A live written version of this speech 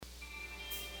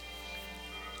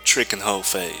Trick and Hoe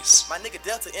Phase. My nigga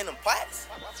Delta in them pots.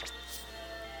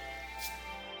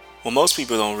 What most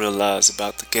people don't realize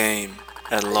about the game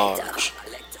at large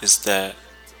is that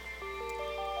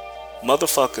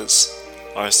motherfuckers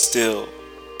are still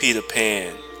Peter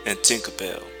Pan and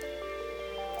Tinkerbell.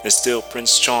 They're still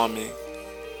Prince Charming.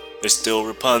 They're still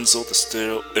Rapunzel.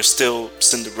 They're still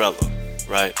Cinderella,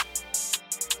 right?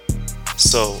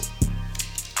 So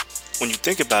when you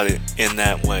think about it in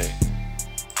that way,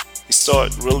 you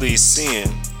start really seeing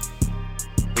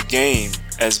the game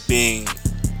as being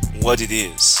what it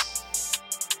is.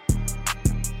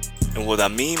 And what I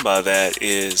mean by that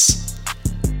is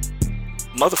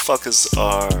motherfuckers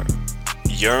are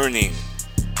yearning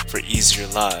for easier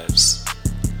lives,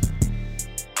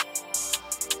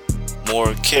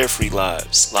 more carefree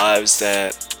lives, lives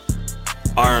that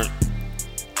aren't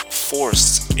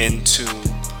forced into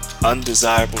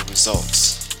undesirable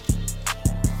results.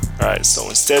 Alright, so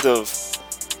instead of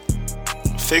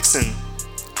fixing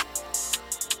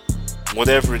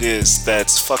whatever it is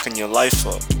that's fucking your life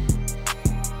up,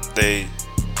 they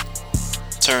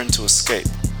turn to escape.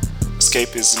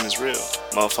 Escapism is real.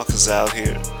 Motherfuckers out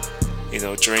here,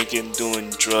 drinking, doing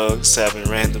drugs, having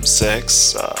random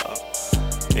sex, on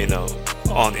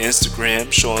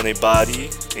Instagram, showing their body.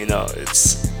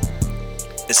 It's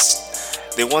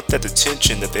they want that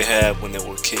attention that they had when they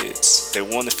were kids. They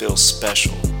want to feel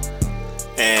special.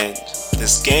 And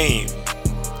this game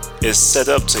is set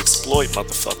up to exploit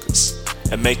motherfuckers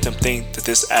and make them think that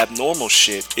this abnormal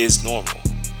shit is normal.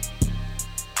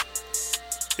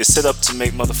 It's set up to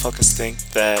make motherfuckers think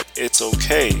that it's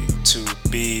okay to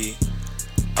be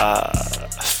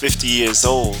 50 years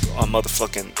old on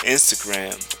motherfucking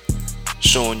Instagram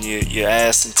showing your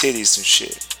ass and titties and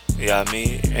shit. You know what I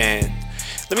mean? And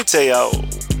let me tell y'all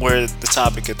where the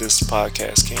topic of this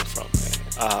podcast came from,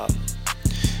 man.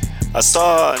 I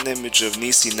saw an image of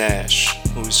Niecy Nash,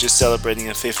 who's just celebrating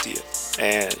her 50th.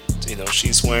 And,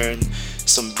 she's wearing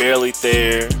some barely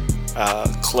there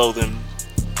clothing.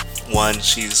 One,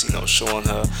 she's, showing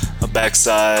her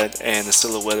backside and the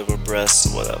silhouette of her breasts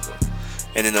or whatever.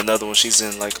 And then another one, she's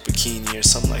in like a bikini or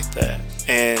something like that.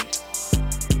 And,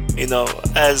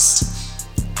 as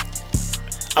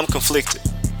I'm conflicted.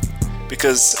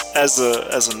 Because as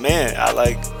a man, I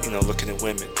like, looking at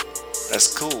women.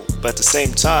 That's cool. But at the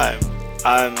same time,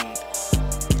 I'm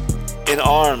in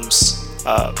arms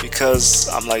because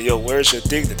I'm like, yo, where's your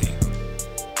dignity?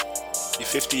 You're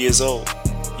 50 years old.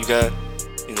 You got,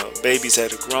 babies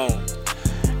that are grown.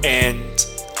 And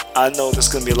I know there's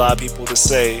going to be a lot of people that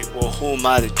say, well, who am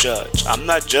I to judge? I'm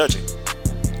not judging.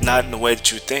 Not in the way that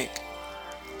you think.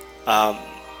 I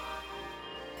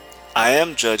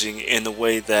am judging in the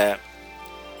way that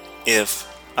if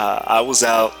I was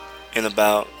out and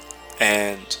about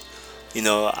and,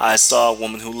 I saw a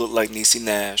woman who looked like Niecy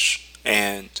Nash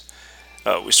and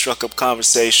we struck up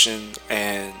conversation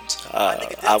and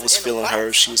I was feeling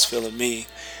her, she was feeling me,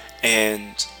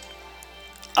 and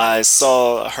I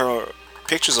saw her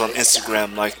pictures on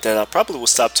Instagram like that, I probably would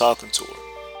stop talking to her.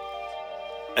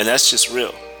 And that's just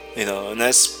real, and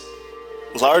that's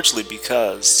largely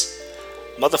because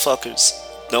motherfuckers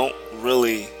don't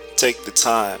really take the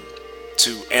time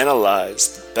to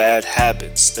analyze the bad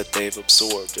habits that they've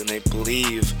absorbed and they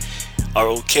believe are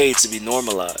okay to be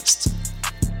normalized.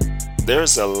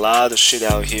 There's a lot of shit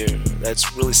out here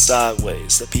that's really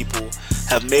sideways that people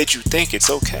have made you think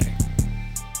it's okay,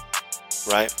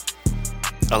 right?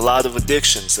 A lot of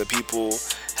addictions that people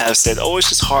have said, oh, it's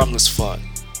just harmless fun.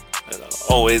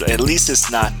 At least it's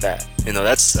not that.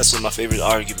 That's one of my favorite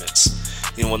arguments.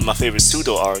 One of my favorite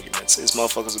pseudo arguments is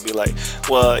motherfuckers would be like,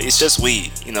 well, it's just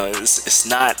weed. It's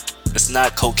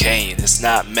not cocaine. It's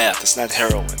not meth. It's not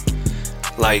heroin.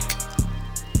 Like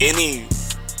any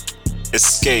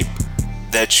escape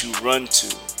that you run to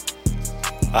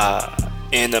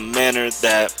in a manner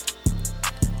that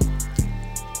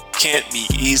can't be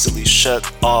easily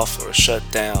shut off or shut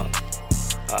down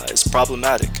is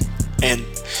problematic. And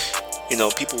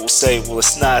people will say, well,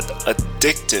 it's not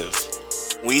addictive.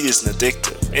 Weed isn't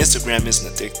addictive. Instagram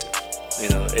isn't addictive.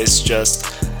 It's just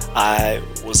I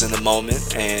was in the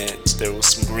moment and there was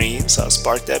some green, so I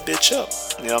sparked that bitch up.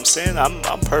 You know what I'm saying?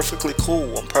 I'm perfectly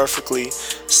cool. I'm perfectly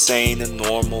sane and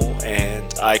normal,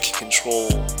 and I can control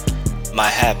my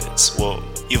habits. Well,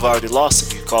 you've already lost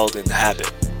if you called it a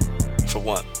habit, for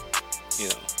one.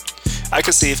 I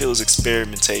could see if it was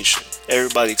experimentation.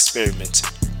 Everybody experimented.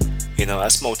 I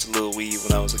smoked a little weed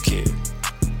when I was a kid.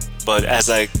 But as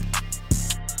I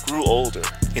grew older,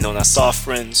 and I saw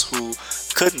friends who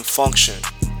couldn't function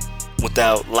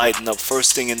without lighting up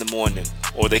first thing in the morning,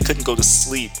 or they couldn't go to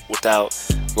sleep without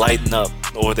lighting up,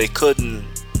 or they couldn't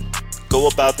go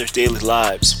about their daily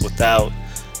lives without,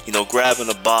 grabbing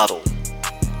a bottle.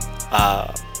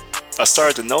 I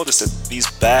started to notice that these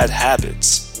bad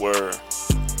habits were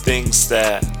things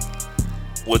that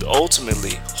would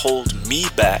ultimately hold me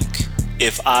back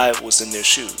if I was in their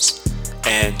shoes.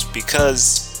 And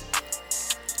because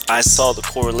I saw the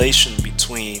correlation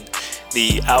between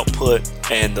the output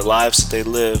and the lives that they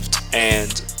lived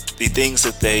and the things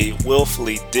that they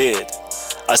willfully did,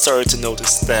 I started to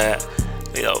notice that,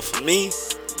 for me,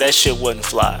 that shit wasn't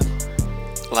fly.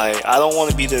 Like, I don't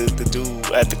want to be the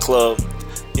dude at the club,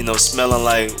 smelling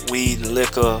like weed and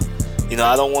liquor.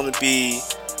 I don't want to be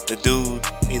the dude,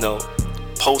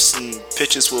 posting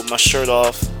pictures with my shirt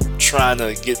off, trying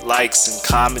to get likes and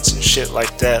comments and shit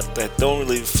like that don't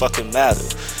really fucking matter.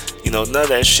 None of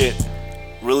that shit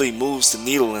really moves the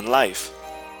needle in life.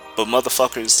 But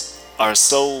motherfuckers are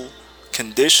so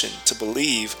conditioned to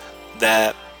believe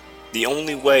that the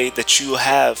only way that you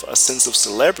have a sense of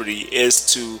celebrity is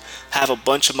to have a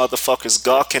bunch of motherfuckers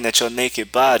gawking at your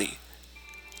naked body.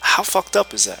 How fucked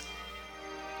up is that?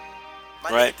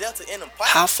 Right?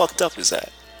 How fucked up is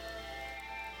that?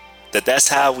 That's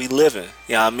how we living.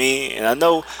 You know what I mean? And I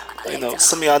know,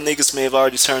 some of y'all niggas may have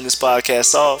already turned this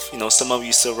podcast off. Some of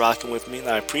you still rocking with me, and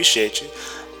I appreciate you.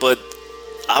 But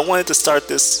I wanted to start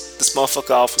this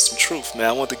motherfucker off with some truth, man.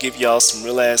 I want to give y'all some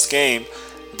real ass game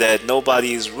that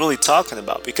nobody is really talking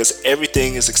about, because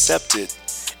everything is accepted.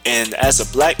 And as a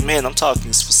black man, I'm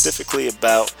talking specifically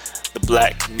about the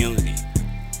black community.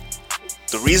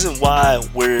 The reason why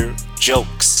we're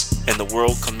jokes in the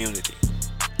world community.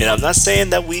 And I'm not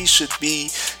saying that we should be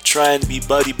trying to be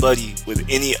buddy-buddy with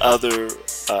any other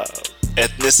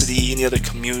ethnicity, any other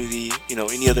community,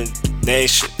 any other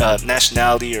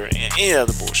nationality or any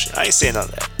other bullshit. I ain't saying none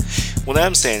of that. What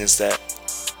I'm saying is that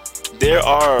there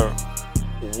are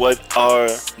what are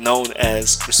known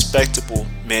as respectable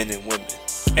men and women,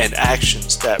 and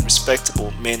actions that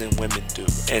respectable men and women do,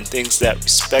 and things that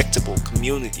respectable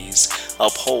communities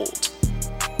uphold.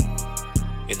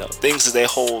 Things that they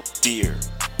hold dear,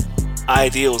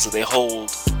 ideals that they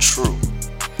hold true.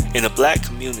 In the black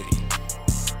community,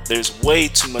 there's way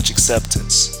too much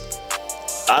acceptance.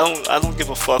 I don't give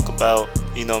a fuck about,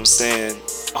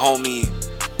 homie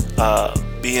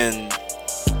being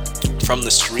from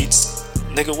the streets.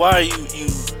 Nigga, why are you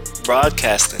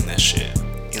broadcasting that shit?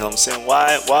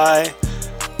 Why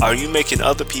are you making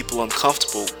other people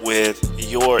uncomfortable with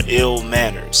your ill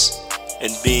manners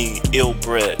and being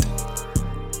ill-bred?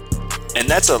 And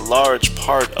that's a large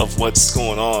part of what's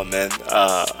going on, man.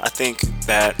 I think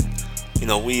that,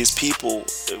 we as people,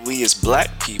 we as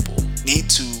black people, need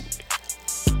to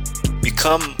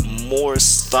become more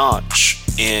staunch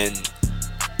in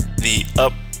the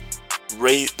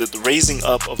raising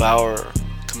up of our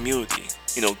community.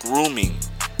 Grooming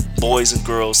boys and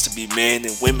girls to be men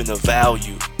and women of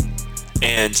value.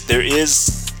 And there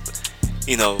is,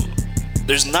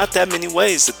 there's not that many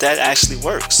ways that actually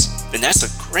works. And that's a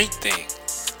great thing.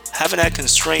 Having that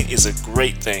constraint is a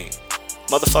great thing.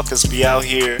 Motherfuckers be out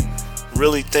here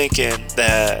really thinking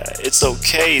that it's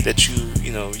okay that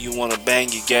you want to bang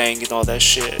your gang and all that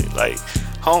shit. Like,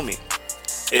 homie,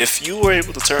 if you were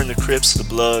able to turn the Crips and the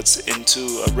Bloods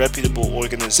into a reputable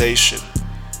organization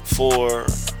for,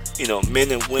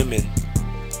 men and women,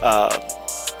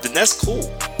 then that's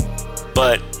cool.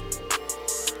 But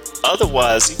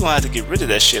otherwise, you're gonna have to get rid of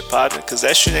that shit, partner, because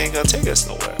that shit ain't gonna take us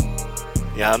nowhere.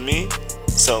 You know what I mean?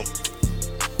 So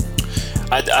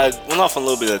I went off on a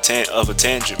little bit of a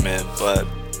tangent, man, but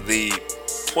the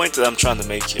point that I'm trying to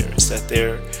make here is that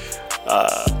there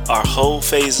are hoe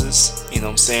phases,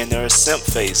 there are simp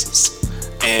phases,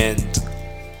 and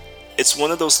it's one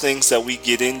of those things that we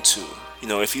get into.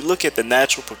 If you look at the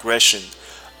natural progression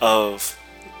of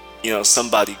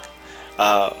somebody,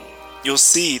 you'll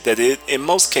see that in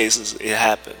most cases it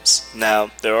happens. Now,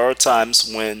 there are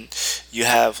times when you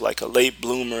have like a late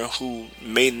bloomer who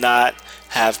may not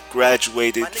have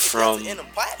graduated from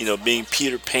being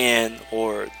Peter Pan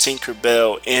or Tinker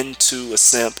Bell into a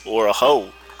simp or a hoe,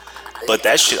 but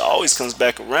that shit always comes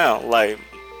back around. Like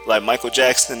Michael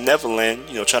Jackson in Neverland,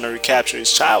 trying to recapture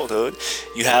his childhood.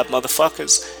 You have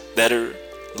motherfuckers that are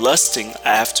lusting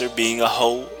after being a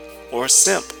hoe or a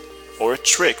simp, or a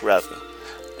trick rather.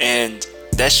 And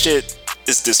that shit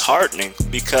is disheartening,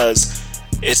 because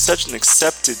it's such an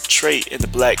accepted trait in the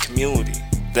black community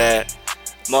that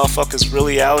motherfuckers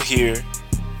really out here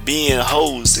being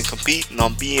hoes and competing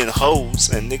on being hoes,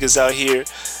 and niggas out here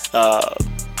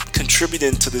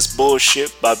contributing to this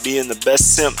bullshit by being the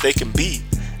best simp they can be.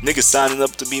 Niggas signing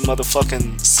up to be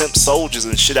motherfucking simp soldiers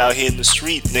and shit out here in the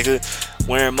street, nigga,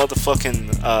 wearing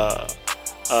motherfucking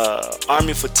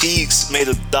army fatigues made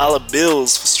of dollar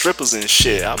bills for strippers and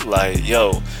shit. I'm like,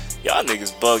 yo, y'all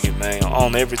niggas bugging, man,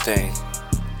 on everything.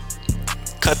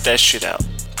 Cut that shit out.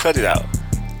 Cut it out.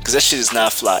 Cause that shit is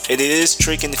not fly. And it is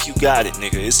tricking if you got it,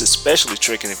 nigga. It's especially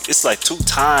tricking if it's like 2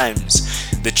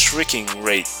 times the tricking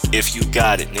rate if you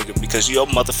got it, nigga. Because your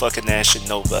motherfucking ass should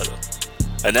know better.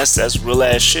 And that's real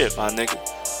ass shit, my nigga.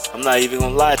 I'm not even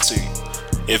gonna lie to you.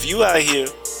 If you out here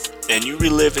and you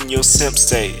reliving your simp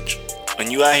stage,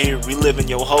 and you out here reliving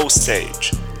your hoe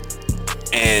stage,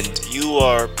 and you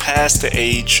are past the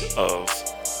age of,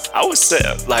 I would say,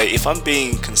 like, if I'm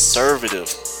being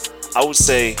conservative, I would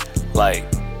say like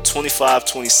 25,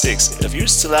 26. If you're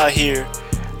still out here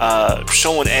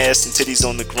showing ass and titties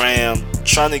on the gram,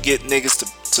 trying to get niggas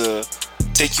to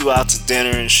take you out to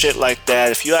dinner and shit like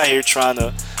that, if you out here trying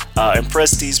to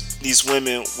impress these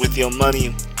women with your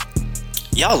money,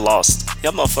 y'all lost.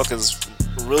 Y'all motherfuckers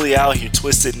really out here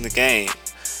twisted in the game.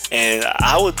 And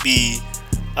I would be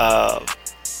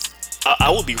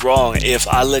wrong if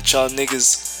I let y'all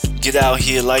niggas get out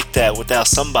here like that without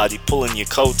somebody pulling your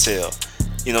coattail.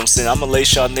 You know what I'm saying? I'm gonna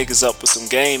lace y'all niggas up with some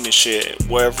game and shit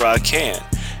wherever I can.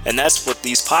 And that's what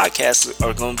these podcasts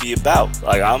are gonna be about.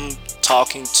 Like, I'm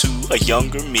talking to a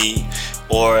younger me,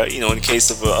 or, you know, in the case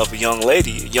of a young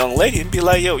lady, and be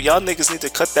like, yo, y'all niggas need to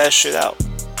cut that shit out.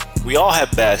 We all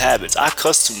have bad habits. I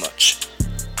cuss too much,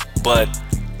 but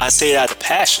I say it out of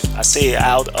passion. I say it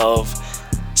out of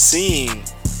seeing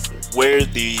where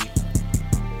the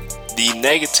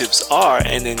negatives are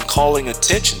and then calling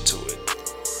attention to it.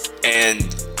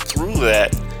 And through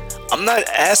that, I'm not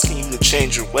asking you to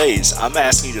change your ways. I'm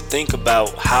asking you to think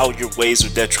about how your ways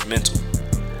are detrimental.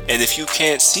 And if you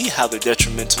can't see how they're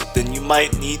detrimental, then you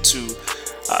might need to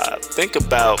think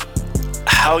about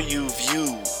how you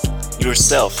view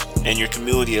yourself and your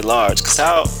community at large. Because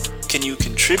how can you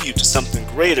contribute to something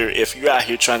greater if you're out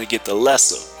here trying to get the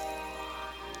lesser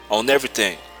on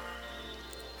everything?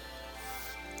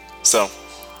 So,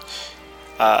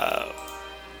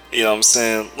 you know what I'm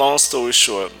saying? Long story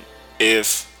short,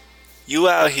 if you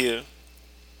out here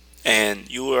and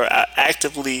you are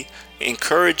actively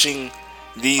encouraging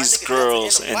these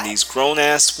girls and these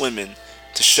grown-ass women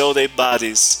to show their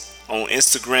bodies on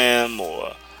Instagram,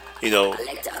 or, you know,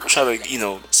 try to, you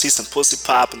know, see some pussy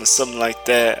popping or something like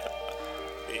that,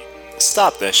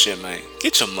 stop that shit, man.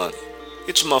 Get your money.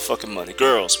 Get your motherfucking money.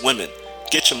 Girls, women,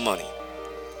 get your money.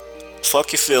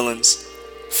 Fuck your feelings.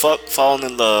 Fuck falling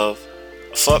in love.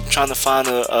 Fuck trying to find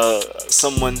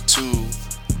someone to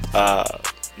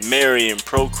marry and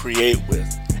procreate with.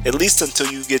 At least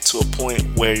until you get to a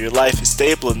point where your life is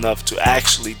stable enough to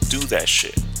actually do that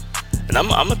shit. And I'm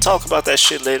gonna talk about that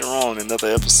shit later on in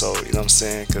another episode, you know what I'm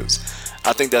saying? Because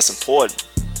I think that's important.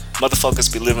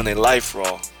 Motherfuckers be living their life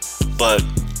wrong. But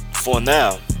for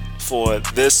now, for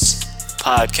this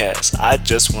podcast, I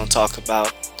just want to talk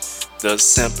about the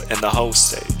simp and the hoe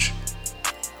stage.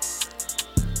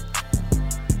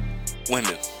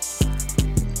 Women.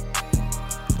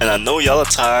 And I know y'all are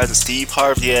tired of Steve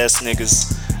Harvey ass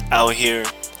niggas out here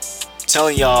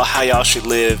telling y'all how y'all should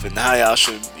live and how y'all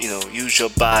should, you know, use your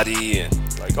body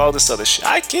and like all this other shit.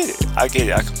 I get it.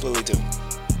 I completely do.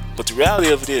 But the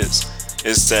reality of it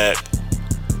is that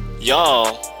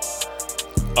y'all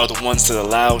are the ones that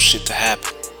allow shit to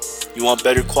happen. You want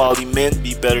better quality men,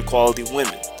 be better quality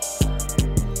women.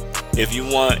 If you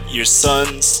want your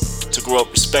sons to grow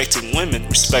up respecting women,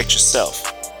 respect yourself.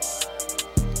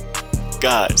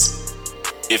 Guys,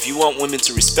 if you want women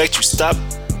to respect you, stop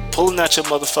pulling out your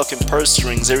motherfucking purse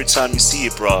strings every time you see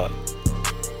a broad.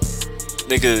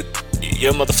 Nigga,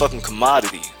 you're a motherfucking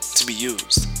commodity to be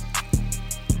used.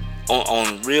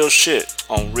 On real shit.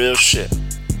 On real shit.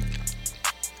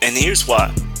 And here's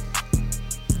why.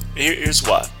 Here's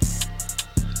why.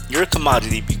 You're a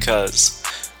commodity because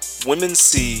women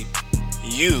see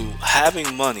you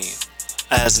having money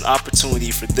as an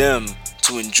opportunity for them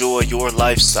to enjoy your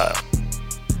lifestyle.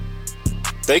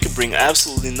 They could bring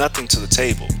absolutely nothing to the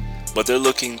table, but they're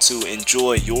looking to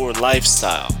enjoy your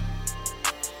lifestyle.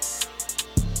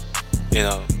 You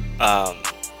know,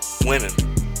 women.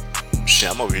 Shit,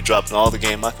 I'm over here dropping all the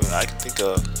game I can think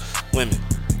of. Women.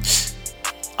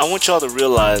 I want y'all to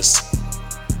realize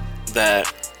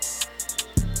that.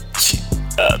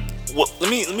 Let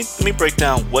me break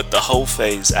down what the hoe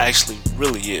phase actually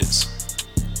really is,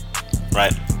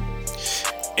 right?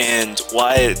 And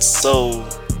why it's so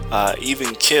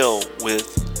even kill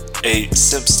with a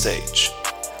simp stage.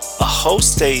 A hoe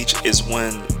stage is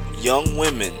when young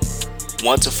women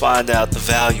want to find out the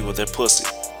value of their pussy.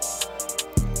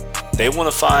 They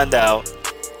want to find out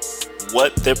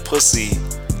what their pussy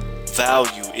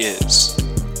value is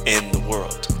in the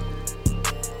world.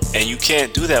 And you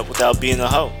can't do that without being a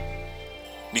hoe.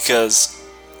 Because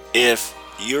if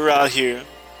you're out here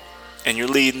and you're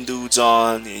leading dudes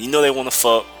on, and you know they want to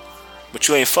fuck, but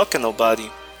you ain't fucking nobody,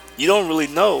 you don't really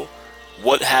know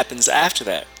what happens after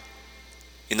that.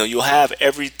 You know, you'll have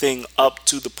everything up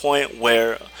to the point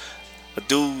where a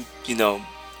dude, you know,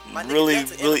 really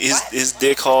his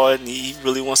dick hard and he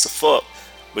really wants to fuck,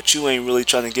 but you ain't really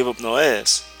trying to give up no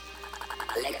ass.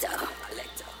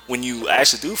 When you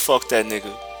actually do fuck that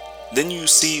nigga, then you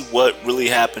see what really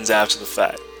happens after the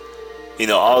fact. You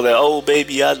know, all that, oh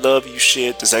baby, I love you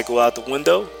shit, does that go out the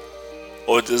window?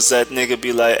 Or does that nigga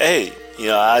be like, hey, you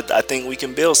know, I think we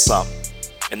can build something?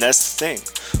 And that's the thing.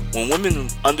 When women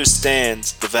understand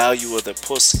the value of their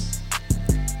pussy,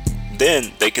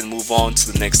 then they can move on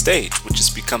to the next stage, which is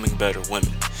becoming better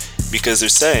women. Because they're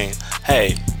saying,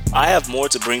 hey, I have more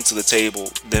to bring to the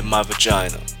table than my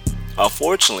vagina.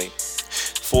 Unfortunately,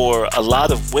 for a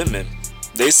lot of women,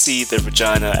 they see their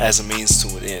vagina as a means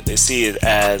to an end. They see it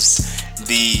as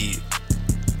the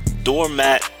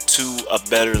doormat to a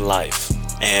better life.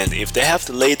 And if they have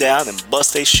to lay down and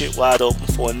bust their shit wide open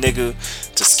for a nigga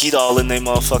to skeet all in their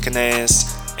motherfucking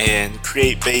ass and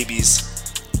create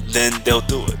babies, then they'll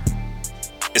do it.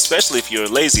 Especially if you're a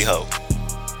lazy hoe.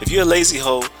 If you're a lazy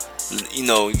hoe, you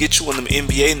know, you get you one of them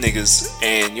NBA niggas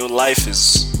and your life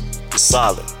is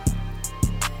solid.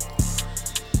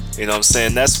 You know what I'm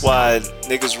saying? That's why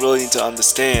niggas really need to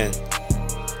understand,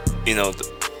 you know,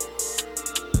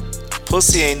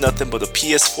 pussy ain't nothing but a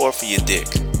PS4 for your dick.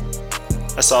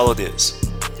 That's all it is.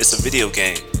 It's a video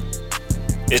game.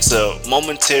 It's a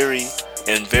momentary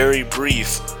and very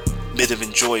brief bit of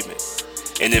enjoyment.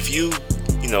 And if you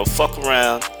know, fuck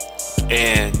around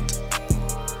and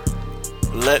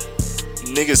let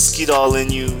niggas skeet all in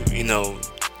you, you know,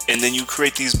 and then you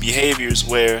create these behaviors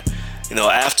where, you know,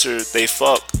 after they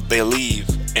fuck, they leave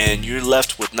and you're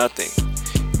left with nothing.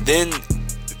 Then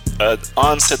an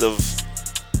onset of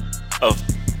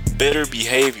bitter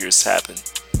behaviors happen.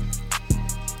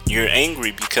 You're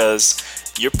angry because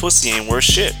your pussy ain't worth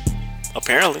shit.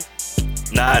 Apparently.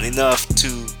 Not enough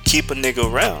to keep a nigga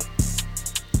around.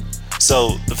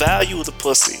 So the value of the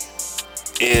pussy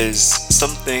is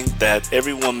something that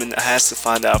every woman has to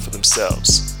find out for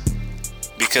themselves.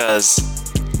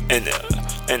 Because, and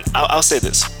I'll say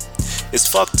this, it's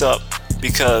fucked up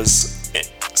because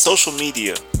social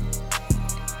media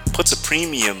puts a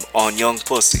premium on young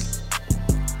pussy.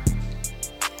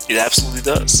 It absolutely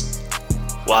does.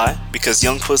 Why? Because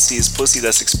young pussy is pussy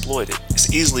that's exploited.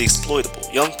 It's easily exploitable.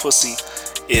 Young pussy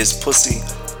is pussy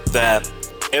that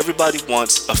everybody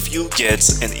wants, a few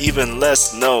gets, and even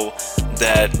less know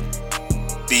that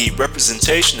the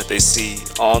representation that they see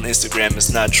on Instagram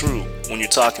is not true when you're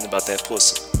talking about that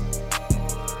pussy.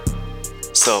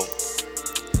 So,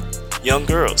 young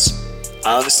girls,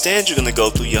 I understand you're gonna go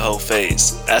through your hoe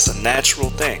phase. That's a natural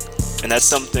thing. And that's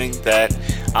something that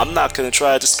I'm not gonna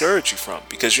try to discourage you from,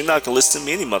 because you're not gonna listen to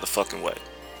me any motherfucking way.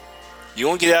 You're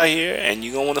gonna get out here and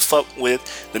you're gonna wanna fuck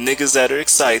with the niggas that are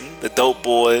exciting, the dope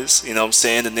boys, you know what I'm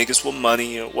saying, the niggas with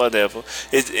money or whatever.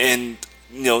 And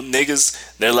you know,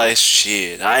 niggas, they're like,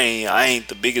 shit, I ain't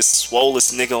the biggest,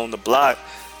 swollest nigga on the block.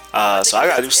 So I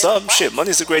gotta do something. Shit,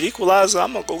 money's a great equalizer.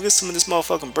 I'm gonna go get some of this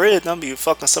motherfucking bread and I'm gonna be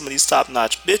fucking some of these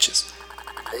top-notch bitches.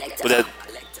 But that,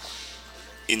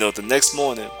 you know, the next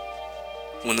morning,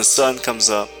 when the sun comes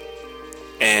up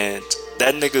and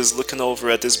that nigga's looking over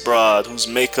at this broad whose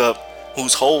makeup,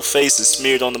 whose whole face is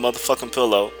smeared on the motherfucking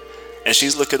pillow, and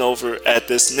she's looking over at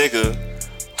this nigga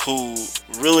who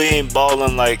really ain't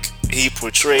balling like he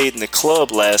portrayed in the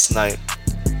club last night.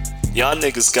 Y'all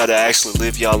niggas gotta actually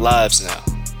live y'all lives now.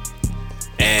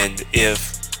 And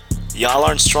if y'all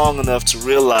aren't strong enough to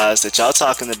realize that y'all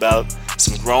talking about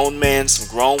some grown man, some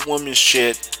grown woman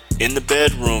shit in the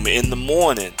bedroom in the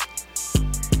morning,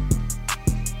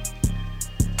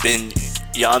 then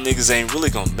y'all niggas ain't really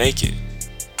gonna make it.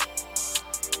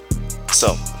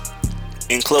 So,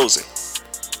 in closing,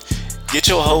 get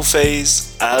your hoe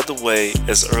phase out of the way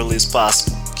as early as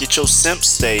possible. Get your simp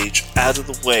stage out of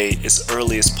the way as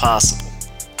early as possible.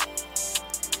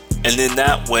 And then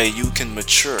that way you can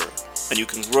mature and you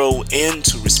can grow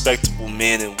into respectable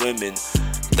men and women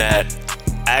that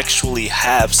actually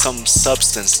have some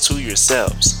substance to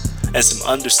yourselves and some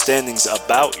understandings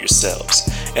about yourselves.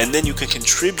 And then you can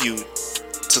contribute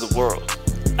to the world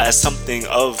as something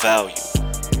of value.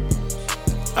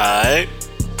 Alright?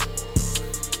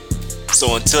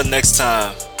 So until next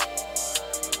time,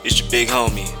 it's your big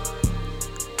homie.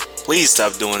 Please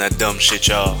stop doing that dumb shit,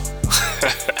 y'all.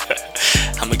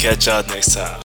 I'm gonna catch y'all next time.